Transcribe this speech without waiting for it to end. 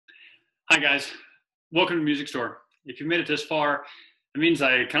Hi guys, welcome to the Music Store. If you made it this far, it means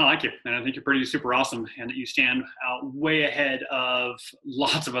I kind of like you, and I think you're pretty super awesome, and that you stand out way ahead of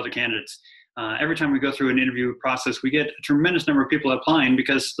lots of other candidates. Every time we go through an interview process, we get a tremendous number of people applying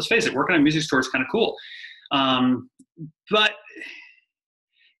because, let's face it, working at a music store is kind of cool. But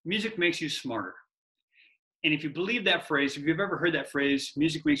music makes you smarter. And if you believe that phrase, if you've ever heard that phrase,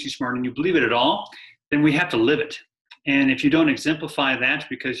 music makes you smarter, and you believe it at all, then we have to live it. And if you don't exemplify that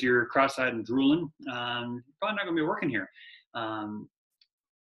because you're cross-eyed and drooling, you're probably not going to be working here.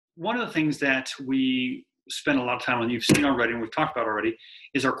 One of the things that we spend a lot of time on, you've seen already and we've talked about already,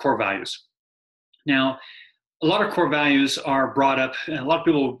 is our core values. Now, a lot of core values are brought up, and a lot of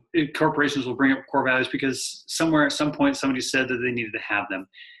people, corporations will bring up core values because somewhere at some point somebody said that they needed to have them.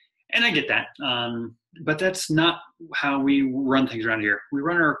 And I get that, but that's not how we run things around here. We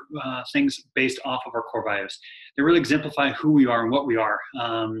run our things based off of our core values. They really exemplify who we are and what we are.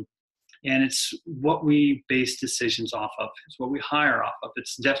 And it's what we base decisions off of. It's what we hire off of.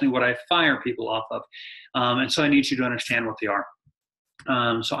 It's definitely what I fire people off of. And so I need you to understand what they are.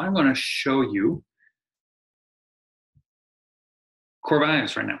 So I'm going to show you core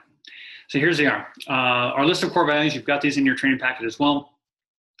values right now. So here's they are. Our list of core values, you've got these in your training packet as well.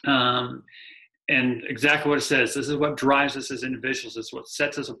 And exactly what it says. This is what drives us as individuals. It's what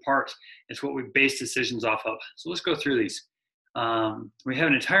sets us apart. It's what we base decisions off of. So let's go through these. We have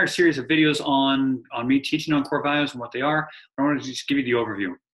an entire series of videos on me teaching on core values and what they are. I want to just give you the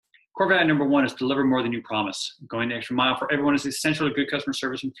overview. Core value number one is deliver more than you promise. Going the extra mile for everyone is essential to good customer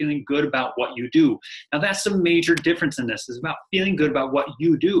service and feeling good about what you do. Now that's the major difference in this. It's about feeling good about what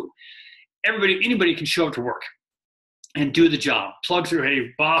you do. Anybody can show up to work and do the job. Plug through, hey,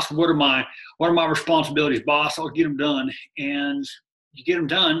 boss, what are my responsibilities? Boss, I'll get them done. And you get them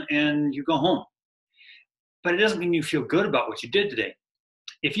done and you go home. But it doesn't mean you feel good about what you did today.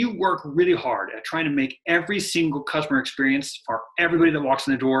 If you work really hard at trying to make every single customer experience for everybody that walks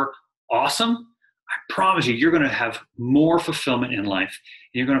in the door awesome, I promise you, you're going to have more fulfillment in life.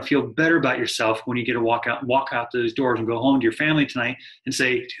 And you're going to feel better about yourself when you get to walk out those doors and go home to your family tonight and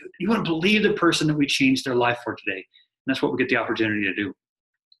say, dude, you wouldn't believe the person that we changed their life for today. And that's what we get the opportunity to do.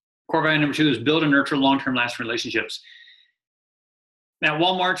 Core value number two is build and nurture long-term lasting relationships. Now,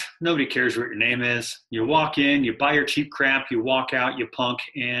 Walmart, nobody cares what your name is. You walk in, you buy your cheap crap, you walk out, you punk,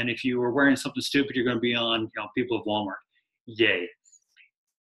 and if you were wearing something stupid, you're going to be on people of Walmart. Yay.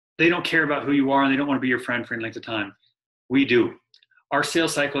 They don't care about who you are, and they don't want to be your friend for any length of time. We do. Our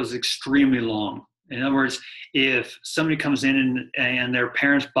sales cycle is extremely long. In other words, if somebody comes in and their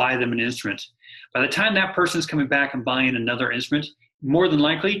parents buy them an instrument, by the time that person's coming back and buying another instrument, more than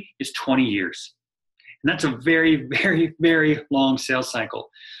likely, it's 20 years. And that's a very, very, very long sales cycle.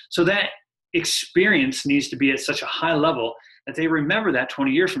 So that experience needs to be at such a high level that they remember that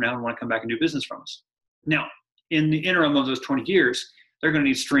 20 years from now and want to come back and do business from us. Now, in the interim of those 20 years, they're going to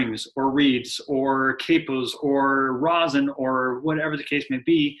need strings or reeds or capos or rosin or whatever the case may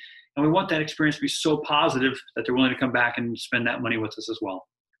be. And we want that experience to be so positive that they're willing to come back and spend that money with us as well.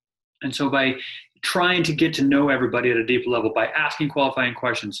 And so by trying to get to know everybody at a deeper level, by asking qualifying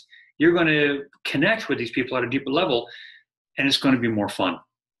questions, you're going to connect with these people at a deeper level, and it's going to be more fun.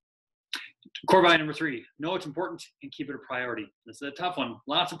 Core value number three, know it's important and keep it a priority. This is a tough one.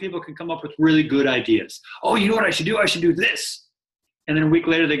 Lots of people can come up with really good ideas. Oh, you know what I should do? I should do this. And then a week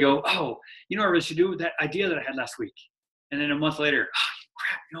later they go, oh, you know what I should do with that idea that I had last week. And then a month later, oh,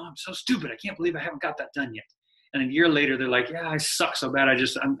 crap, I'm so stupid. I can't believe I haven't got that done yet. And a year later, they're like, yeah, I suck so bad. I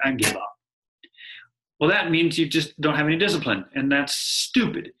give up. Well, that means you just don't have any discipline, and that's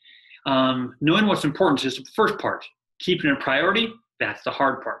stupid. Knowing what's important is the first part. Keeping it a priority, that's the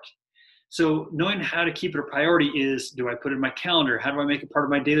hard part. So knowing how to keep it a priority is, do I put it in my calendar? How do I make it part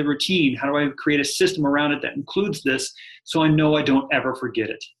of my daily routine? How do I create a system around it that includes this so I know I don't ever forget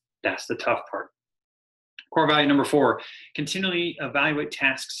it? That's the tough part. Core value number four, continually evaluate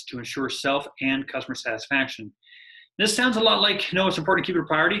tasks to ensure self and customer satisfaction. This sounds a lot like, it's important to keep it a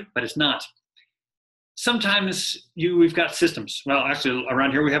priority, but it's not. Sometimes we've got systems. Well, actually,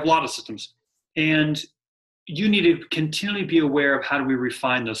 around here we have a lot of systems. And you need to continually be aware of how do we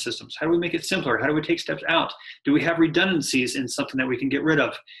refine those systems? How do we make it simpler? How do we take steps out? Do we have redundancies in something that we can get rid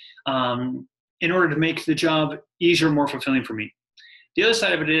of in order to make the job easier, more fulfilling for me? The other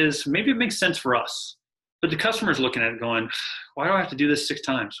side of it is maybe it makes sense for us, but the customer's looking at it going, why do I have to do this 6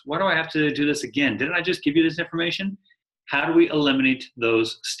 times? Why do I have to do this again? Didn't I just give you this information? How do we eliminate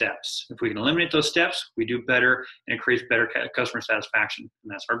those steps? If we can eliminate those steps, we do better and it creates better customer satisfaction,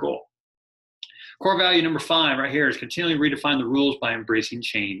 and that's our goal. Core value number 5 right here is continually redefine the rules by embracing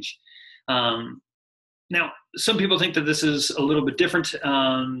change. Now, some people think that this is a little bit different.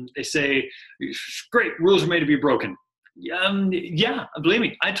 They say, great, rules are made to be broken. Yeah, believe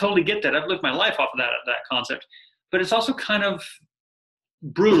me, I totally get that. I've lived my life off of that concept. But it's also kind of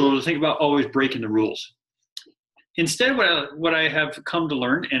brutal to think about always breaking the rules. Instead, what I have come to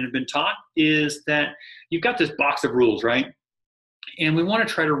learn and have been taught is that you've got this box of rules, right? And we want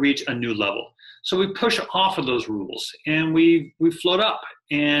to try to reach a new level. So we push off of those rules and we float up,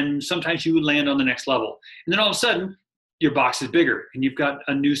 and sometimes you land on the next level. And then all of a sudden, your box is bigger and you've got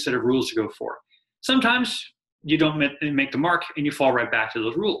a new set of rules to go for. Sometimes you don't make the mark and you fall right back to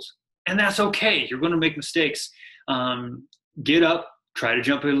those rules. And that's okay. You're going to make mistakes. Get up, try to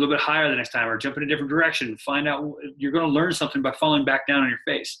jump a little bit higher the next time, or jump in a different direction. Find out, you're going to learn something by falling back down on your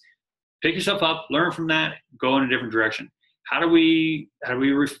face. Pick yourself up, learn from that, go in a different direction. How do we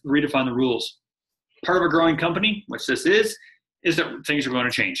redefine the rules? Part of a growing company, which this is that things are going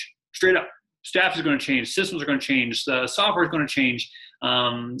to change. Straight up. Staff is going to change. Systems are going to change. The software is going to change.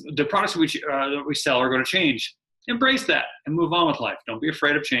 The products that we sell are going to change. Embrace that and move on with life. Don't be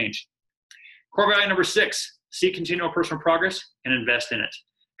afraid of change. Core value number 6, seek continual personal progress and invest in it.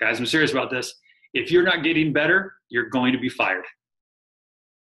 Guys, I'm serious about this. If you're not getting better, you're going to be fired.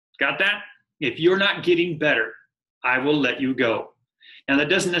 Got that? If you're not getting better, I will let you go. Now, that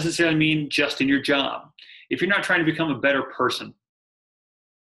doesn't necessarily mean just in your job. If you're not trying to become a better person,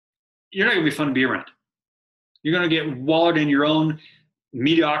 you're not going to be fun to be around. You're going to get wallowed in your own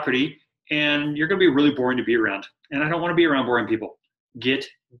mediocrity, and you're going to be really boring to be around. And I don't want to be around boring people. Get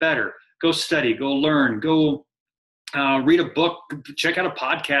better. Go study. Go learn. Go read a book. Check out a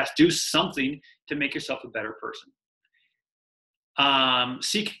podcast. Do something to make yourself a better person.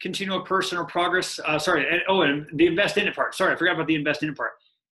 Seek continual personal progress. And the invest in it part. Sorry, I forgot about the invest in it part.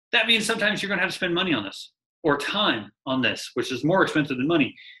 That means sometimes you're going to have to spend money on this or time on this, which is more expensive than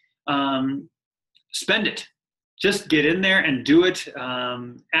money. Spend it. Just get in there and do it.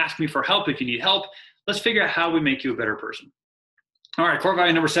 Ask me for help if you need help. Let's figure out how we make you a better person. All right, core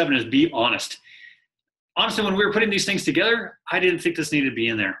value number 7 is be honest. Honestly, when we were putting these things together, I didn't think this needed to be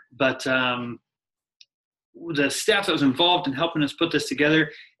in there. But the staff that was involved in helping us put this together,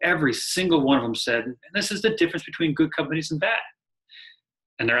 every single one of them said, and this is the difference between good companies and bad.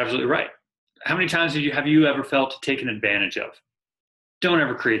 And they're absolutely right. How many times have you ever felt taken advantage of? Don't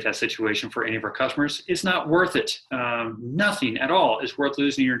ever create that situation for any of our customers. It's not worth it. Nothing at all is worth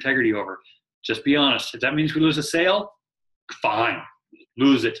losing your integrity over. Just be honest. If that means we lose a sale, fine.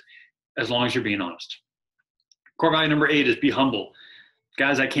 Lose it, as long as you're being honest. Core value number 8 is be humble.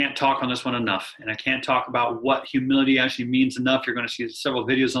 Guys, I can't talk on this one enough, and I can't talk about what humility actually means enough. You're going to see several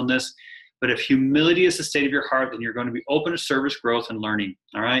videos on this. But if humility is the state of your heart, then you're going to be open to service, growth, and learning.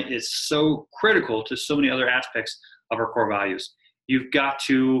 All right? It's so critical to so many other aspects of our core values. You've got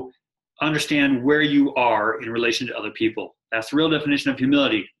to understand where you are in relation to other people. That's the real definition of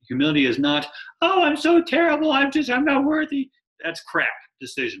humility. Humility is not, oh, I'm so terrible, I'm not worthy. That's crap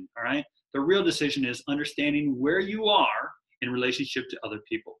decision, all right? The real decision is understanding where you are in relationship to other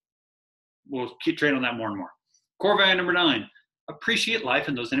people. We'll keep trading on that more and more. Core value number 9, appreciate life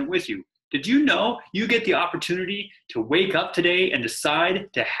and those in it with you. Did you know you get the opportunity to wake up today and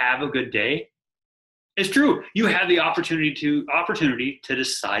decide to have a good day? It's true. You have the opportunity to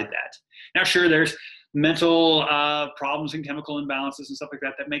decide that. Now, sure, there's mental problems and chemical imbalances and stuff like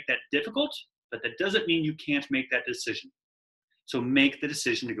that make that difficult, but that doesn't mean you can't make that decision. So make the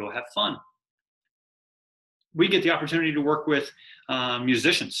decision to go have fun. We get the opportunity to work with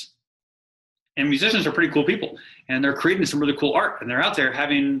musicians. And musicians are pretty cool people. And they're creating some really cool art. And they're out there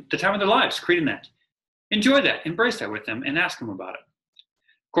having the time of their lives creating that. Enjoy that. Embrace that with them and ask them about it.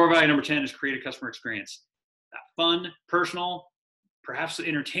 Core value number 10 is create a customer experience. That fun, personal, perhaps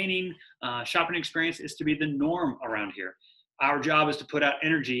entertaining shopping experience is to be the norm around here. Our job is to put out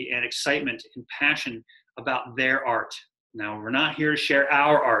energy and excitement and passion about their art. Now, we're not here to share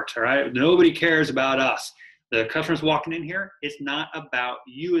our art, all right? Nobody cares about us. The customer's walking in here. It's not about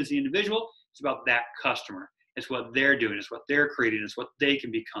you as the individual. It's about that customer. It's what they're doing. It's what they're creating. It's what they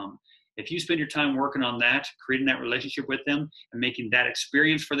can become. If you spend your time working on that, creating that relationship with them and making that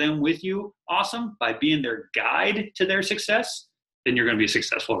experience for them with you awesome by being their guide to their success, then you're going to be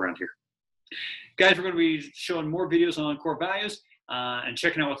successful around here. Guys, we're going to be showing more videos on core values and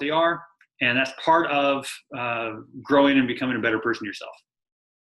checking out what they are. And that's part of growing and becoming a better person yourself.